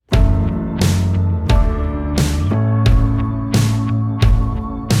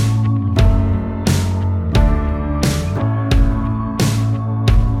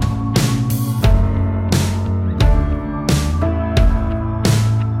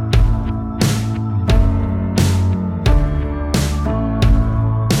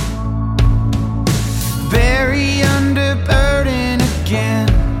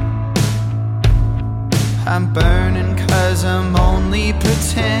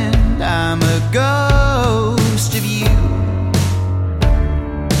ghost of you.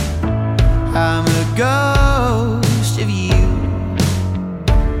 I'm a ghost of you.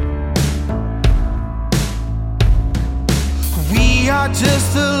 We are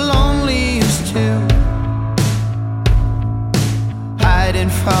just the loneliest two, hiding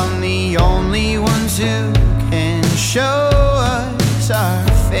from the only ones who can show us our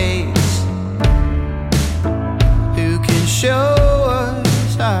face, who can show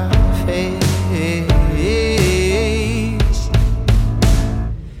us our face.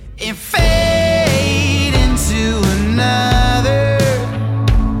 And fade into another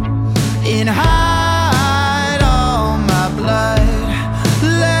and hide all my blood.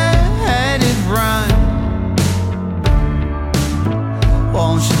 Let it run.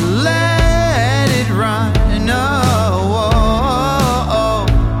 Won't you let it run? No.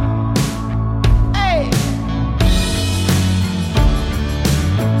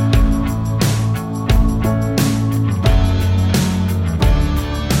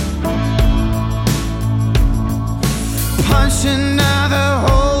 Punch another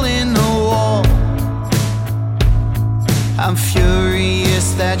hole in the wall. I'm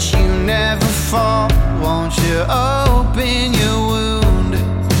furious that you never fall. Won't you open your wound?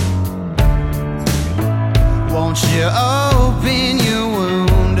 Won't you open your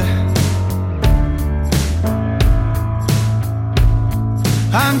wound?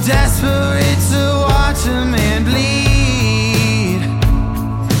 I'm desperate to watch a man bleed,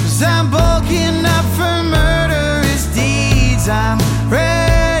 'cause I'm bulking up for murderous deeds. I'm